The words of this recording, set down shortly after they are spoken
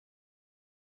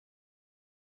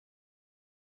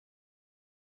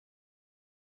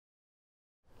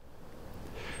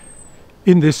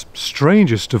In this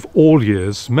strangest of all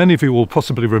years, many of you will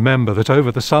possibly remember that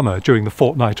over the summer, during the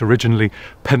fortnight originally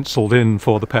pencilled in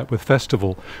for the Petworth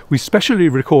Festival, we specially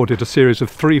recorded a series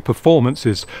of 3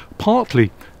 performances,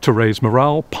 partly to raise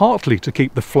morale, partly to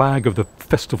keep the flag of the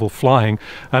festival flying,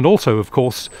 and also, of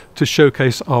course, to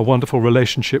showcase our wonderful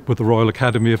relationship with the Royal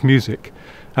Academy of Music.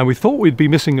 And we thought we'd be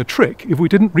missing a trick if we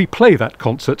didn't replay that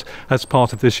concert as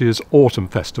part of this year's Autumn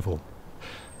Festival.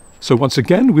 So once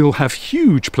again, we'll have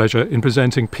huge pleasure in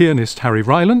presenting pianist Harry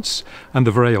Rylance and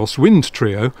the Vóreios Wind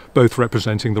Trio, both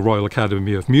representing the Royal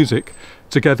Academy of Music,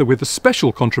 together with a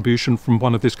special contribution from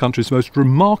one of this country's most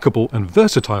remarkable and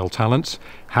versatile talents,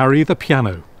 Harry the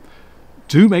Piano.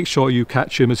 Do make sure you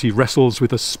catch him as he wrestles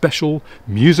with a special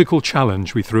musical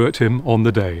challenge we threw at him on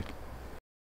the day.